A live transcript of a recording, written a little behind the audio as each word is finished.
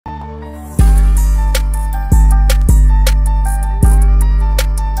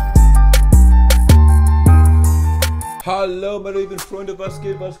Hallo meine lieben Freunde, was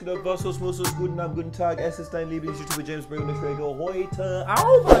geht ab, was muss, guten Abend, guten Tag, es ist dein Lieblings-YouTuber James Bray und ich reagiere heute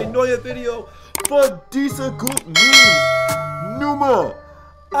auf ein neues Video von Diese guten Memes Nummer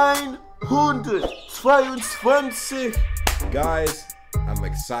 122. Guys, I'm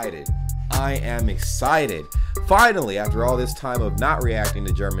excited. I am excited. Finally, after all this time of not reacting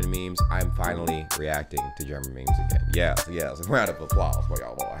to German memes, I'm finally reacting to German memes again. Yes, round of applause for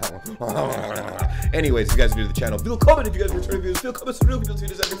y'all. Anyways, if you guys are new to the channel, willkommen. If you guys are returning viewers, willkommen zurück. If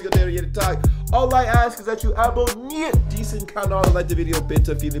you jeden Tag. All I ask is that you abonniert diesen Kanal und like the video.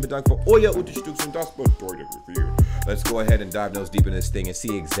 Bitte vielen Dank für euer Unterstützung. Das bedeutet viel. Let's go ahead and dive nose deep in this thing and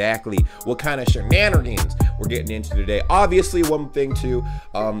see exactly what kind of shenanigans we're getting into today. Obviously, one thing too,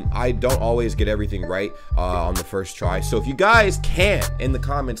 I don't always get everything right on the first try. So if you guys can, in the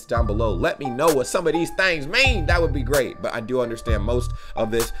comments down below, let me know what some of these things mean. That would be great. But I do understand most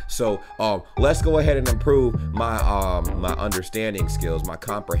of this. So let's go ahead and improve my my understanding skills, my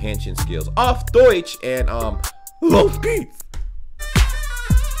comprehension skills. Auf Deutsch and los geht's.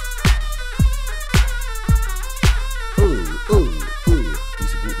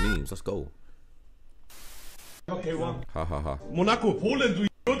 These are good memes. Let's go. Okay, one. Ha ha ha. Monaco, Polen, du Idiot.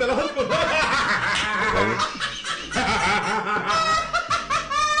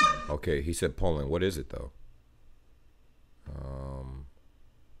 Okay, he said Poland. What is it though?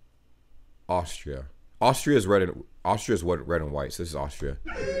 Austria. Austria's red and red and white. So this is Austria.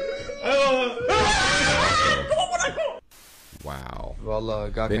 Wow. Wallah,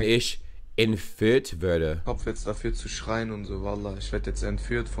 gar Wenn kein ich entführt würde. Kopf jetzt dafür zu schreien und so, Wallah. Ich werde jetzt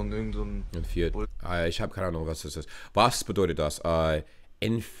entführt von irgendeinem... Entführt. Ich habe keine Ahnung, was das ist. Was bedeutet das?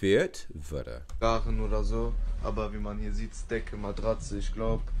 Entführt würde. Oder so. Aber wie man hier sieht, Decke, Matratze. Ich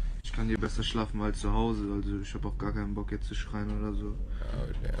glaube, ich kann hier besser schlafen als zu Hause. Also ich habe auch gar keinen Bock jetzt zu schreien oder so. Oh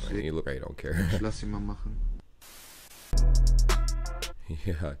damn, you look like you don't care. Ich lass ihn mal machen.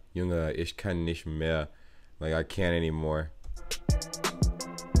 Ja, Junge, ich kann nicht mehr. Like, I can't anymore.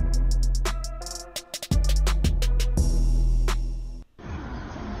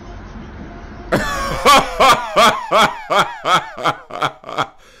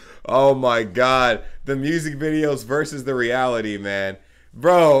 Oh my god, the music videos versus the reality, man.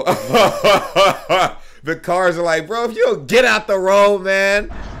 Bro, the cars are like, bro, if you don't get out the road,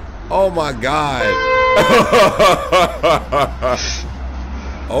 man. Oh my god.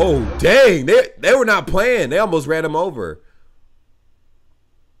 Oh dang, they were not playing. They almost ran him over.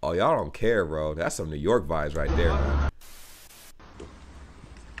 Oh, y'all don't care, bro. That's some New York vibes right there, man.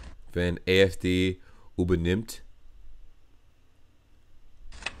 Wenn AfD übernimmt.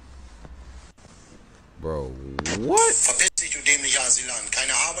 Bro, what? Verpiss dich, du dämlicher Asylant.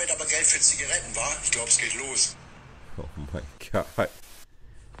 Keine Arbeit, aber Geld für Zigaretten, wa? Ich glaub, es geht los. Oh my god.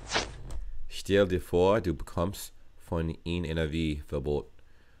 Stell dir vor, du bekommst von ihm NRW-Verbot.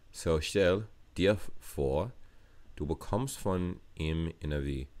 So stell dir vor, du bekommst von ihm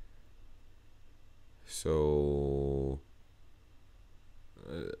NRW. So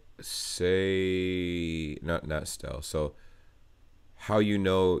say not still. So how you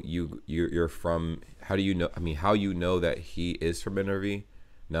know you're from? How do you know? I mean, how you know that he is from NRV?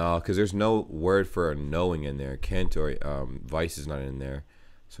 No, because there's no word for knowing in there. Kent or Vice is not in there.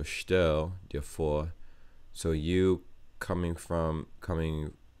 So stell dir vor. So you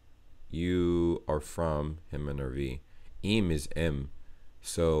you are from him NRV. Ihm is M.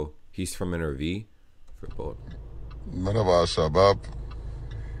 So he's from NRV for both.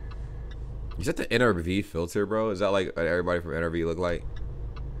 Is that the NRV filter, bro? Is that like what everybody from NRV look like?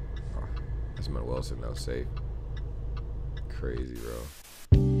 Oh, that's Matt Wilson though, safe. Crazy, bro.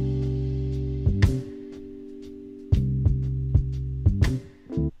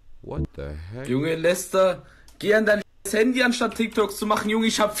 What the heck? Junge, Lester, geh an dein Handy anstatt TikToks zu machen, Junge.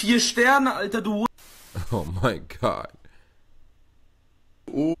 Ich hab 4 Sterne, Alter, du. Oh my god.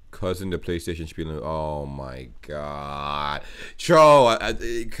 Cousin the PlayStation spielen. Oh my god. Cho,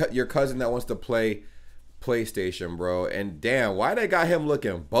 your cousin that wants to play PlayStation, bro. And damn, why they got him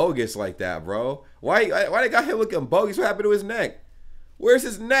looking bogus like that, bro? Why they got him looking bogus? What happened to his neck? Where's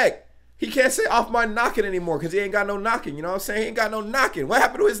his neck? He can't say off my knocking anymore because he ain't got no knocking. You know what I'm saying? He ain't got no knocking. What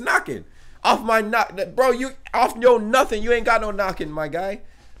happened to his knocking? Off my knock, bro. You off your nothing. You ain't got no knocking, my guy.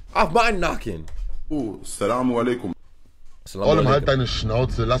 Off my knocking. Assalamu alaikum. Rollem, halt deine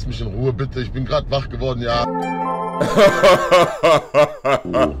Schnauze, lass mich in Ruhe, bitte. Ich bin gerade wach geworden, ja.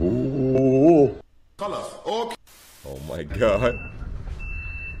 Oh my god.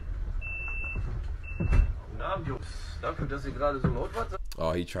 Guten Abend, Jungs. Danke, dass ihr gerade so laut wart.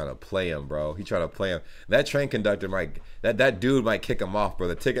 Oh, he trying to play him, bro. He trying to play him. That train conductor might, that dude might kick him off, bro.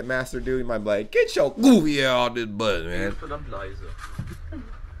 The ticket master dude, he might be like, get your goofy ass on this button, man.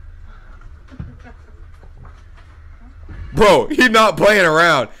 Bro, he not playing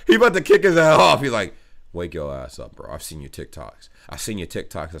around. He about to kick his ass off. He's like, wake your ass up, bro. I've seen your TikToks. I've seen your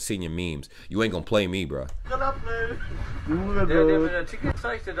TikToks. I've seen your memes. You ain't gonna play me, bro. Der mit der Ticket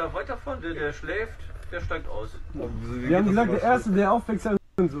zeigt, der da weiterfahren, der schläft, der steigt aus. Wir haben gesagt, der Erste, der aufwächst, ist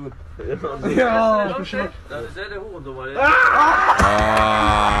so. Ja, dann ist der Hurensohn. Ah,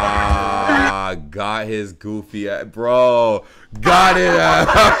 got his goofy ass. Bro, got it.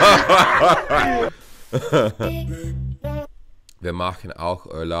 Wir machen auch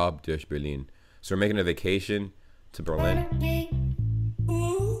Urlaub durch Berlin. So we're making a vacation to Berlin.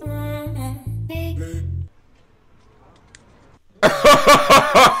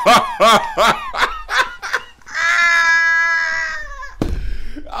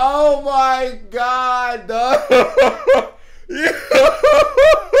 Oh my God, dog. Yo.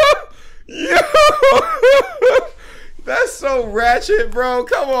 That's so ratchet, bro.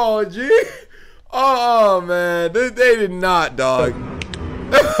 Come on, G. Oh man, they did not, dog.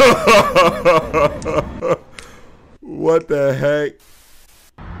 What the heck?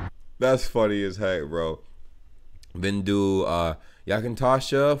 That's funny as heck, bro. Wenn du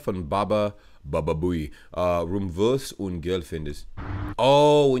Jackentasche von Baba Bui Rumwurst und Geld findest.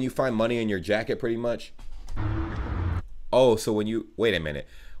 Oh, when you find money in your jacket, pretty much. Oh, so when you, wait a minute.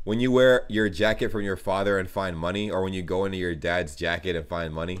 When you wear your jacket from your father and find money, or when you go into your dad's jacket and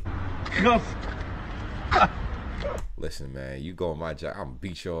find money? Listen, man, you go in my jacket, I'm gonna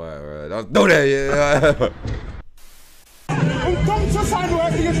beat your ass, bro. Don't do that, yeah.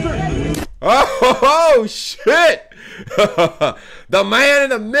 Oh, shit! The man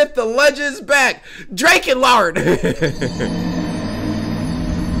and the myth, the legend is back. Drake and Lord.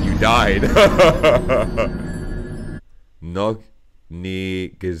 You died. Noch nie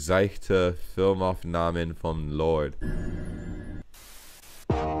gezeigte Filmaufnahmen vom Lord.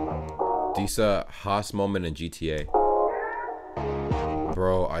 Diese Hass-Moment in GTA.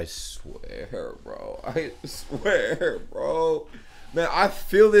 Bro, I swear, bro. I swear, bro. Man, I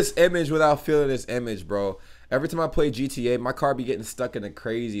feel this image without feeling this image, bro. Every time I play GTA, my car be getting stuck in the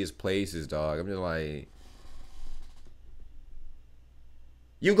craziest places, dog. I'm just like,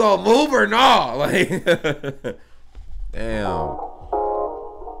 you gonna move or not? Like, damn.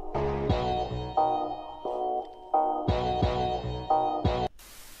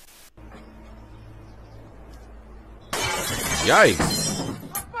 Yikes.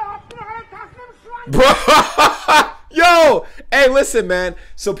 Bro. Yo, hey, listen, man.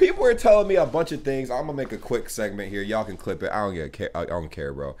 So people are telling me a bunch of things. I'm gonna make a quick segment here. Y'all can clip it. I don't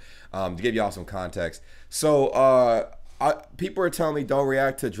care, bro. To give y'all some context. So, people are telling me don't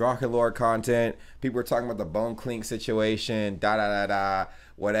react to Drachenlord content. People are talking about the Bone Clink situation.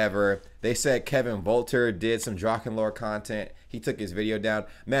 Whatever. They said Kevin Volter did some Drachenlord content. He took his video down.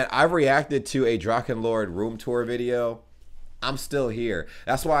 Man, I've reacted to a Drachenlord room tour video. I'm still here.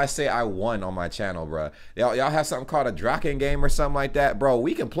 That's why I say I won on my channel, bro. Y'all have something called a Draken game or something like that, bro.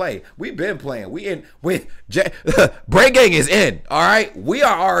 We can play. We've been playing. BRAYGANG is in. All right, we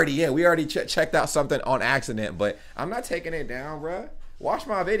are already in. We already checked out something on accident, but I'm not taking it down, bro. Watch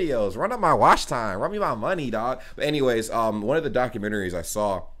my videos. Run up my watch time. Run me my money, dog. But anyways, one of the documentaries I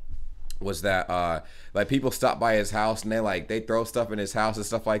saw was that like people stop by his house and they throw stuff in his house and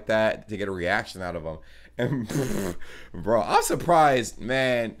stuff like that to get a reaction out of him. And bro, I'm surprised,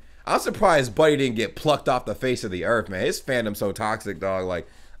 man. I'm surprised Buddy didn't get plucked off the face of the earth, man. His fandom's so toxic, dog. Like,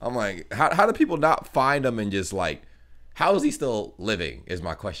 I'm like, how do people not find him and just like, how is he still living? Is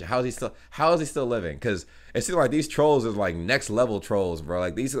my question. How is he still living? Because it seems like these trolls is like next level trolls, bro.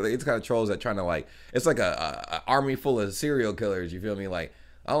 Like these kind of trolls that trying to like, it's like a army full of serial killers. You feel me? Like,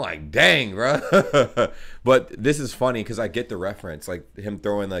 I'm like, dang, bro. But this is funny because I get the reference, like him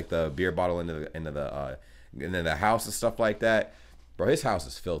throwing like the beer bottle into the house and stuff like that. Bro, his house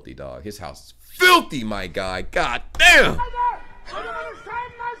is filthy, dog. His house is filthy, my guy. God damn.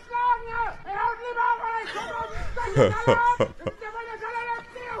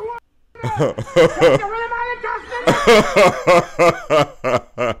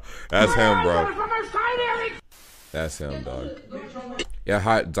 That's him, bro. That's him, dog.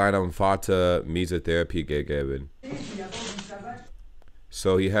 Hat seinem Vater miese Therapie gegeben.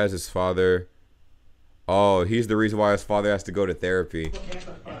 So he has his father. Oh, he's the reason why his father has to go to therapy.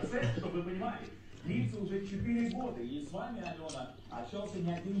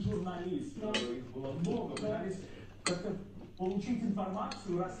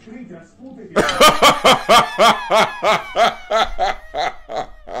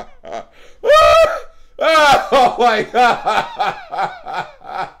 my god.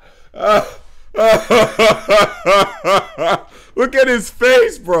 Look at his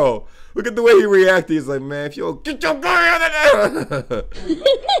face, bro. Look at the way he reacted. He's like, man, if you don't get your gun out of there.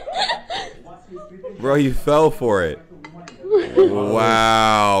 Bro, he fell for it.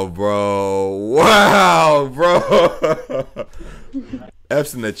 Wow, bro. Wow, bro.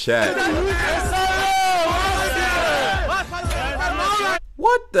 F's in the chat.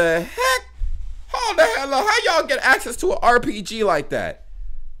 What the heck? Hold the hell up. How y'all get access to an RPG like that?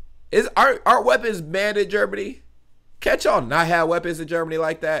 Aren't weapons banned in Germany? Can't y'all not have weapons in Germany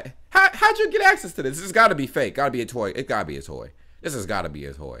like that? How'd you get access to this? This has got to be fake. Got to be a toy. It got to be a toy. This has got to be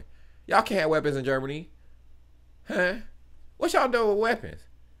a toy. Y'all can't have weapons in Germany. Huh? What y'all doing with weapons?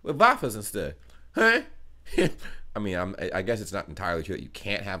 With Waffles and stuff? Huh? I mean, I guess it's not entirely true that you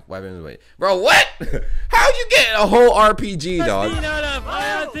can't have weapons, but bro, what? How'd you get a whole RPG, dog?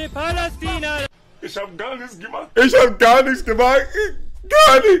 Ich hab gar nichts gemacht. Ich hab gar nichts gemacht.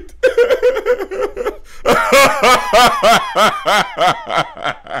 Gar nicht.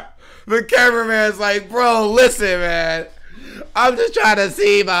 The cameraman's like, bro, listen, man. I'm just trying to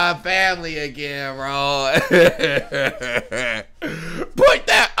see my family again, bro. Put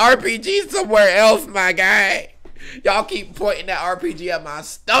that RPG somewhere else, my guy. Y'all keep pointing that RPG at my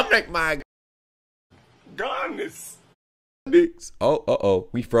stomach, my guy. Gar nichts. Oh,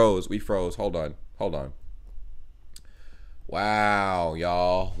 we froze. Hold on. Wow,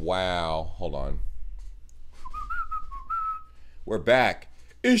 y'all. Wow. Hold on. We're back.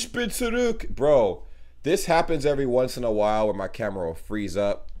 Ich bin zurück. Bro, this happens every once in a while where my camera will freeze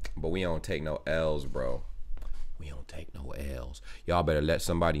up, but we don't take no L's, bro. We don't take no L's. Y'all better let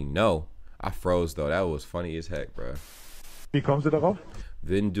somebody know. I froze, though. That was funny as heck, bro. Wie kommst du darauf?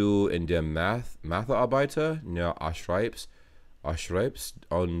 Wenn du in der Mathearbeiter schreibst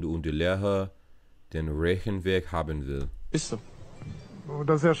und die Lehrer den Rechenweg haben will. Ist so.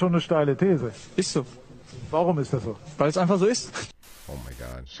 Das ist ja schon eine steile These. Ist so. Warum ist das so? Weil es einfach so ist. Oh my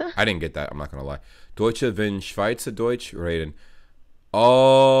god. I didn't get that. I'm not gonna lie. Deutsche, wenn Schweizerdeutsch reden.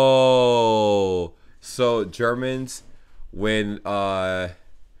 Oh. So Germans, when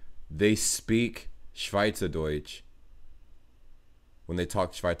they speak Schweizerdeutsch, when they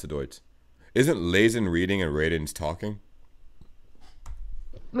talk Schweizerdeutsch, isn't lesen reading and Raden's talking?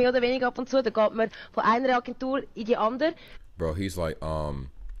 Mehr oder weniger ab und zu, da geht man von einer Agentur in die andere. Bro, he's like,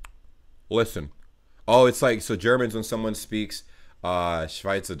 listen. Oh, it's like, so Germans, when someone speaks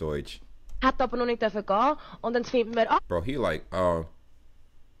Schweizerdeutsch. Hat aber noch nicht dürfen gehen und dann finden wir ab. Bro, he like,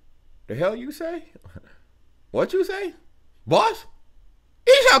 the hell you say? What you say? Boss?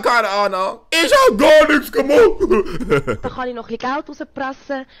 Ich hab keine Ahnung. Ich hab gar nichts gemacht. Da kann ich noch ein bisschen Geld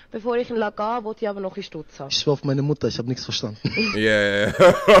rauspressen, bevor ich ihn gehen lasse, wo ich aber noch ein Stutz habe. Ich schwör auf meine Mutter, ich hab nichts verstanden. Yeah.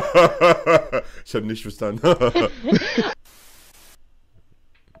 Ich hab nicht verstanden.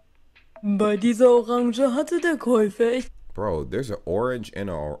 Bei dieser Orange hatte der Käufer echt... Bro, there's an orange in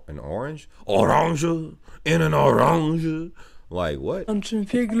an orange? Orange in an orange? Like, what? Ganz schön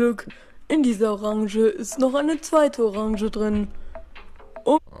viel Glück. In dieser Orange ist noch eine zweite Orange drin.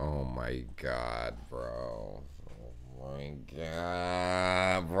 Oh my god, bro. Oh my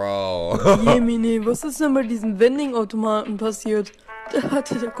god, bro. Jemine, was ist denn bei diesem Vending-Automaten passiert? Da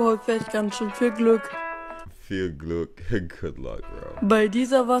hatte der Käufer echt ganz schön viel Glück. Viel Glück. Good luck, bro. Bei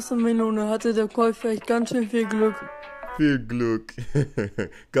dieser Wassermelone hatte der Käufer echt ganz schön viel Glück. Viel Glück.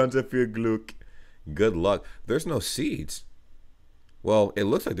 Ganz viel Glück. Good luck. There's no seeds. Well, it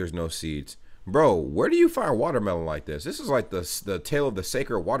looks like there's no seeds. Bro, where do you find watermelon like this? This is like the tale of the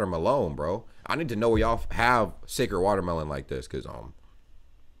sacred watermelon, bro. I need to know where y'all have sacred watermelon like this, cause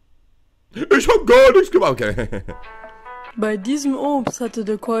ich hab gar nichts gemacht. Okay. Bei diesem Obst hatte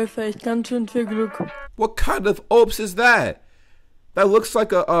der Käufer echt ganz schön viel Glück. What kind of obst is that? That looks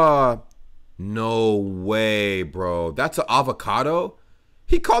like a no way, bro. That's an avocado?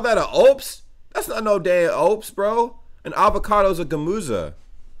 He called that an obst? That's not no damn obst, bro. An avocado's a gamuza.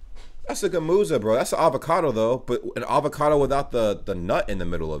 That's a gamuza, bro. That's an avocado, though. But an avocado without the nut in the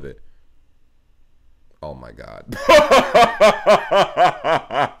middle of it. Oh, my God.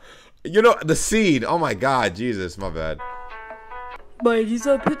 You know, the seed. Oh, my God. Jesus, my bad. Bei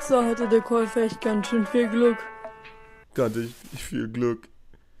dieser Pizza hatte der Käufer echt ganz schön viel Glück. Ganz viel Glück.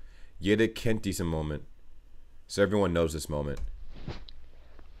 Jeder kennt diesen Moment. So everyone knows this moment.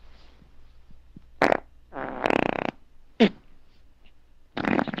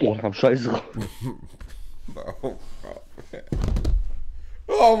 Oh, I'm scheiße.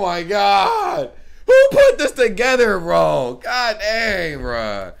 Oh my god! Who put this together, bro? God dang,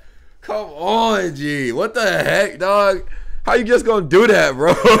 bro. Come on, G. What the heck, dog? How you just gonna do that,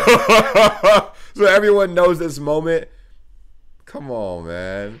 bro? So everyone knows this moment. Come on,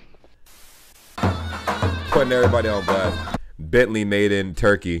 man. Putting everybody on blast. Bentley made in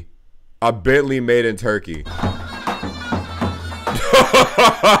Turkey. A Bentley made in Turkey.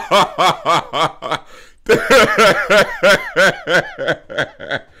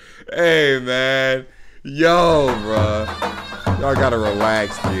 Hey, man. Yo, bruh. Y'all gotta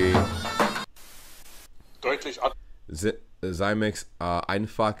relax, G. Zymex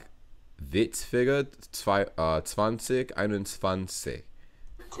einfach Witzfigur 2021.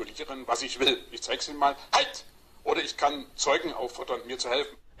 Kollieren, was ich will. Ich zeig's Ihnen mal. Halt! Oder ich kann Zeugen auffordern, mir zu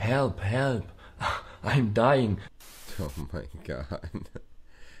helfen. Help, help. I'm dying. Oh my god.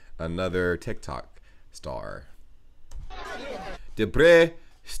 Another TikTok star. Der Bray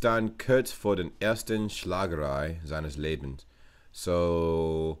stand kurz vor den ersten Schlagerei seines Lebens.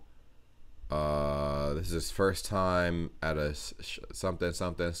 So, this is his first time at a something.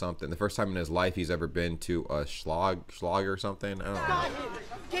 The first time in his life he's ever been to a schlag or something. I don't know.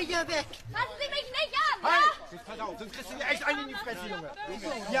 Geh hier weg! Lassen Sie mich nicht an! Halt! Pass auf, sonst kriegst du dir echt einen in die Fresse, Junge.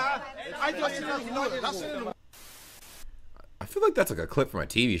 Ja, einfach die Leute, lass ihn. I feel like that's like a clip from a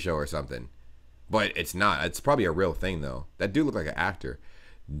TV show or something. But it's not. It's probably a real thing, though. That dude looked like an actor.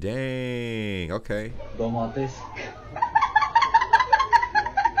 Dang. Okay.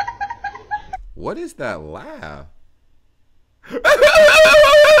 What is that laugh?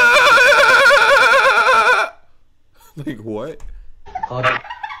 Like what?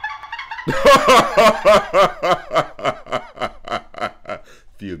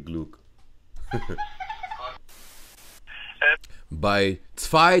 Viel Glück. Bei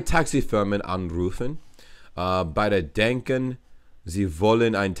zwei Taxifirmen anrufen, beide denken, sie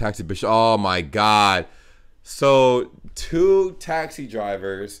wollen ein Taxi bestellen. Oh my god. So, two taxi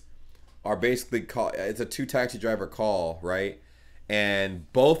drivers are basically it's a two taxi driver call, right? And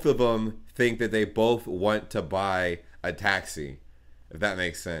both of them think that they both want to buy a taxi, if that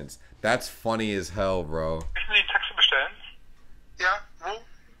makes sense. That's funny as hell, bro. Möchten Sie ein Taxi bestellen? Ja, wo?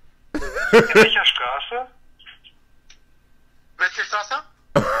 In welcher Straße? Welche Straße?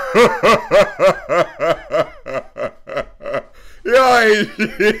 Yeah.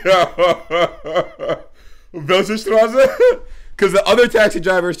 Welche Straße? Because the other taxi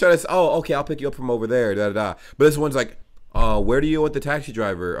driver is trying to say, oh, okay, I'll pick you up from over there, da. But this one's like, where do you want the taxi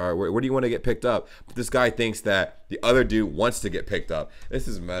driver, or where do you want to get picked up? But this guy thinks that the other dude wants to get picked up. This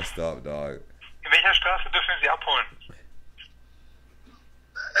is messed up, dog. In welcher Straße dürfen Sie abholen?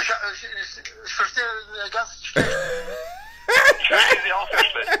 Ich verstehe ganz schlecht. Ich verstehe Sie auch sehr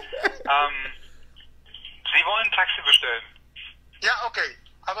schlecht. Sie wollen ein Taxi bestellen? Ja, okay.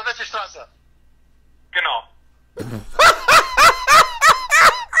 Aber welche Straße? Genau.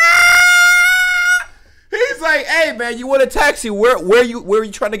 He's like, hey man, you want a taxi? Where are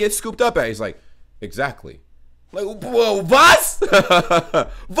you trying to get scooped up at? He's like, exactly. Like, whoa, was?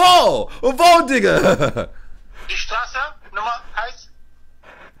 Wo, Digga? Die Straße Nummer 1.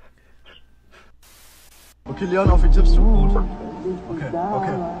 Okay, Leon, auf wen tippst du? Gut. Okay.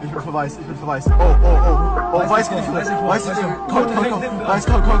 Ich bin verweist. Oh. Weiß nicht. Komm. Weiß,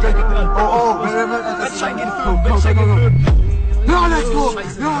 komm. Ja, let's go.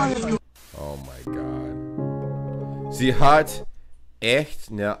 Oh my god. Sie hat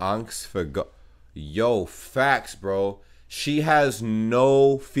echt eine Angst vor Gott. Yo, facts, bro. She has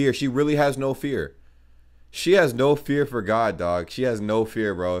no fear. She really has no fear. She has no fear for God, dog. She has no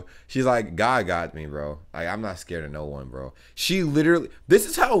fear, bro. She's like, God got me, bro. Like, I'm not scared of no one, bro. She literally, this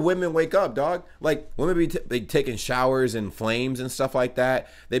is how women wake up, dog. Like, women be taking showers in flames and stuff like that.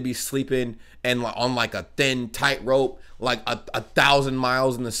 They be sleeping and on like a thin tightrope, like a 1,000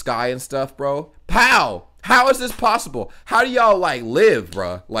 miles in the sky and stuff, bro. How? How is this possible? How do y'all like live,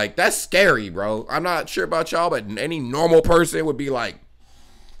 bro? Like, that's scary, bro. I'm not sure about y'all, but any normal person would be like,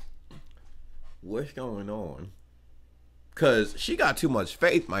 what's going on? Because she got too much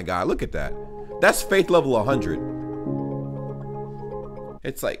faith, my guy. Look at that. That's faith level 100.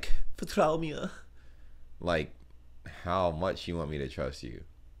 It's like, vertrau mir. Like, how much you want me to trust you?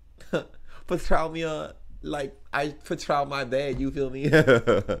 Vertrau mir. Like, I vertrau my dad, you feel me?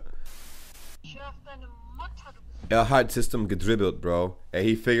 Hat system gedribbelt, bro. Hey,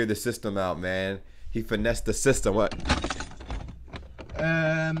 he figured the system out, man. He finessed the system. What?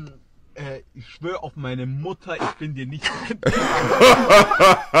 Ich schwöre auf meine Mutter, ich bin dir nicht.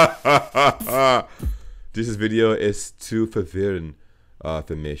 Dieses Video ist zu verwirrend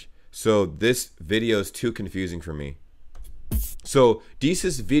für mich. So this video is too confusing for me. So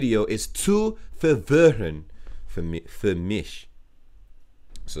dieses Video is too verwirrend für mich.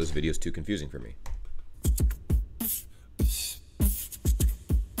 So this video is too confusing for me.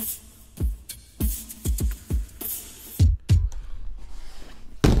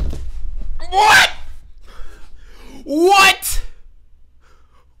 What? What?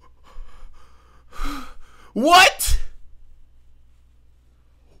 What?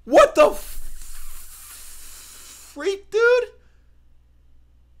 What the freak, dude?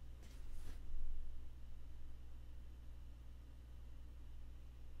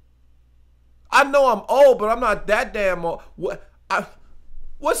 I know I'm old, but I'm not that damn old.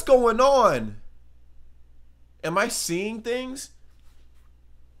 What's going on? Am I seeing things?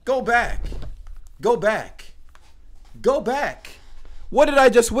 Go back. Go back. Go back. What did I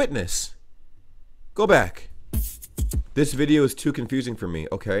just witness? Go back. This video is too confusing for me,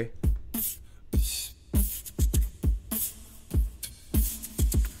 okay?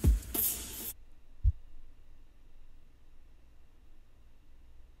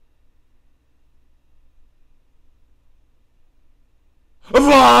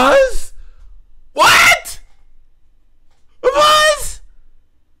 Was? What? Was?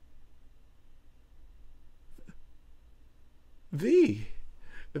 V.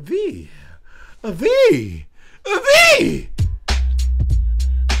 Wait.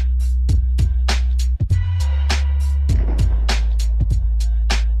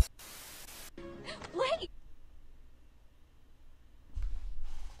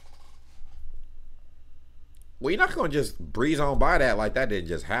 Well, you're not gonna just breeze on by that like that didn't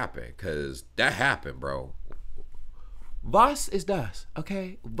just happen, cause that happened, bro. Was ist das?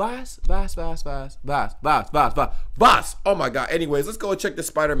 Okay. Was. Oh my god. Anyways, let's go check the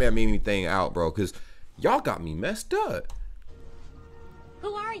Spider-Man meme thing out, bro, cause y'all got me messed up.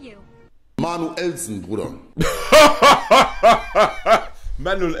 Who are you? Manuelsen, Bruder.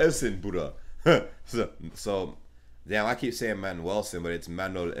 Manuelsen, Bruder. so, damn, I keep saying Manuelsen, but it's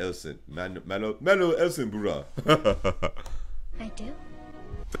Manuelsen. Manuelsen, Bruder. I do.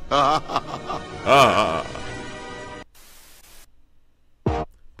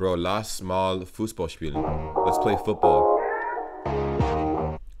 Bro, lass mal Fußball spielen. Let's play football.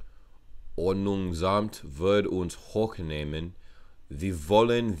 Ordnungsamt wird uns hochnehmen. Wie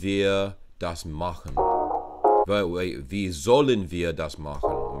wollen wir das machen? Wie sollen wir das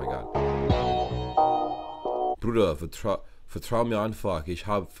machen? Oh my god. Bruder, vertrau mir einfach. Ich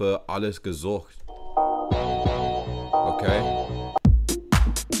habe für alles gesorgt. Okay?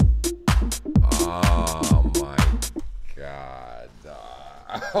 Oh my god.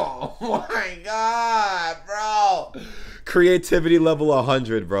 Oh my god, bro. Creativity level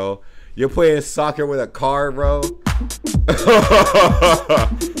 100, bro. You're playing soccer with a car, bro.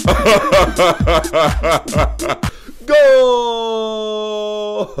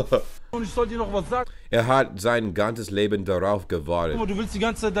 Go! Und ich soll dir noch was sagen. Er hat sein ganzes Leben darauf gewartet. Du willst die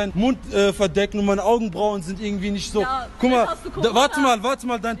ganze Zeit deinen Mund verdecken und meine Augenbrauen sind irgendwie nicht so. Ja, guck mal, warte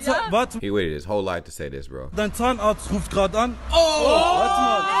mal, He waited his whole life to say this, bro. Dein Zahnarzt ruft gerade an. Warte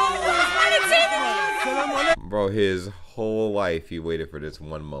mal. Bro, his whole life he waited for this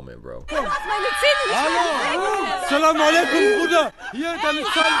one moment, bro. Hallo. Salam alaikum, Bruder. Hier, deine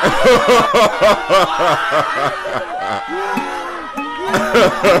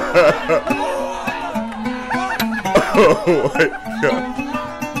Oh my god.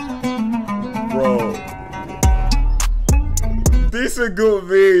 Bro. These are good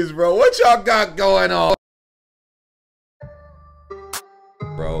memes, bro. What y'all got going on?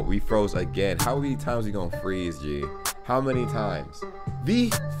 Bro, we froze again. How many times we gonna freeze, G? How many times?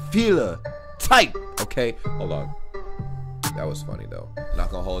 Wie viele type. Okay, hold on. That was funny though.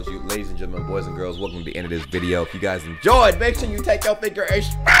 Not gonna hold you. Ladies and gentlemen, boys and girls, welcome to the end of this video. If you guys enjoyed, make sure you take your finger and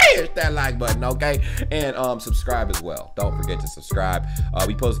smash that like button, okay? And subscribe as well. Don't forget to subscribe.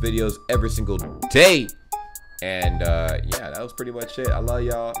 We post videos every single day. And yeah, that was pretty much it. I love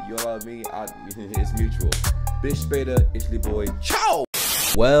y'all. You all love me. It's mutual. Bis später. It's the boy. Ciao!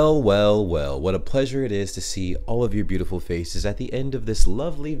 Well, what a pleasure it is to see all of your beautiful faces at the end of this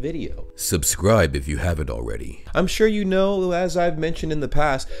lovely video. Subscribe if you haven't already. I'm sure you know, as I've mentioned in the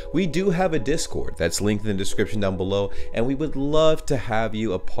past, we do have a Discord that's linked in the description down below, and we would love to have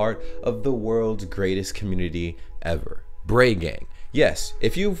you a part of the world's greatest community ever, BRAYGANG. Yes,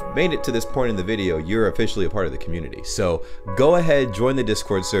 if you've made it to this point in the video, you're officially a part of the community. So go ahead, join the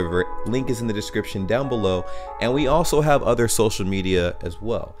Discord server. Link is in the description down below. And we also have other social media as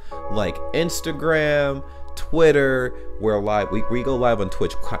well, like Instagram, Twitter. We're live. We go live on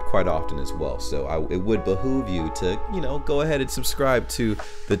Twitch quite often as well. So it would behoove you to, you know, go ahead and subscribe to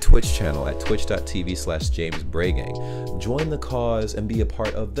the Twitch channel at twitch.tv/JamesBrayGang. Join the cause and be a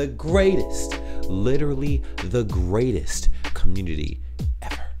part of the greatest, literally the greatest community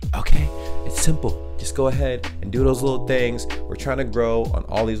ever. Okay, it's simple. Just go ahead and do those little things. We're trying to grow on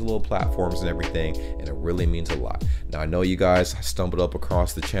all these little platforms and everything, and it really means a lot. Now, I know you guys stumbled up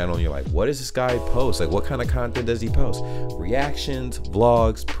across the channel and you're like, what does this guy post? Like, what kind of content does he post? Reactions,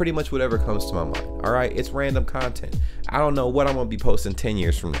 vlogs, pretty much whatever comes to my mind. All right, it's random content. I don't know what I'm gonna be posting 10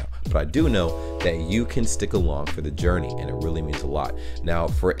 years from now, but I do know that you can stick along for the journey, and it really means a lot. Now,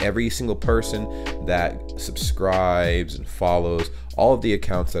 for every single person that subscribes and follows all of the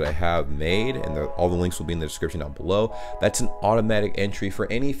accounts that I have made, and all the links will be in the description down below, that's an automatic entry for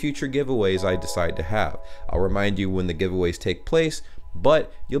any future giveaways I decide to have. I'll remind you when the giveaways take place,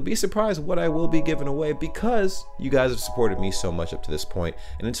 but you'll be surprised what I will be giving away because you guys have supported me so much up to this point,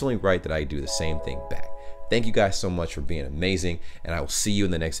 and it's only right that I do the same thing back. Thank you guys so much for being amazing, and I will see you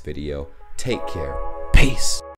in the next video. Take care. Peace.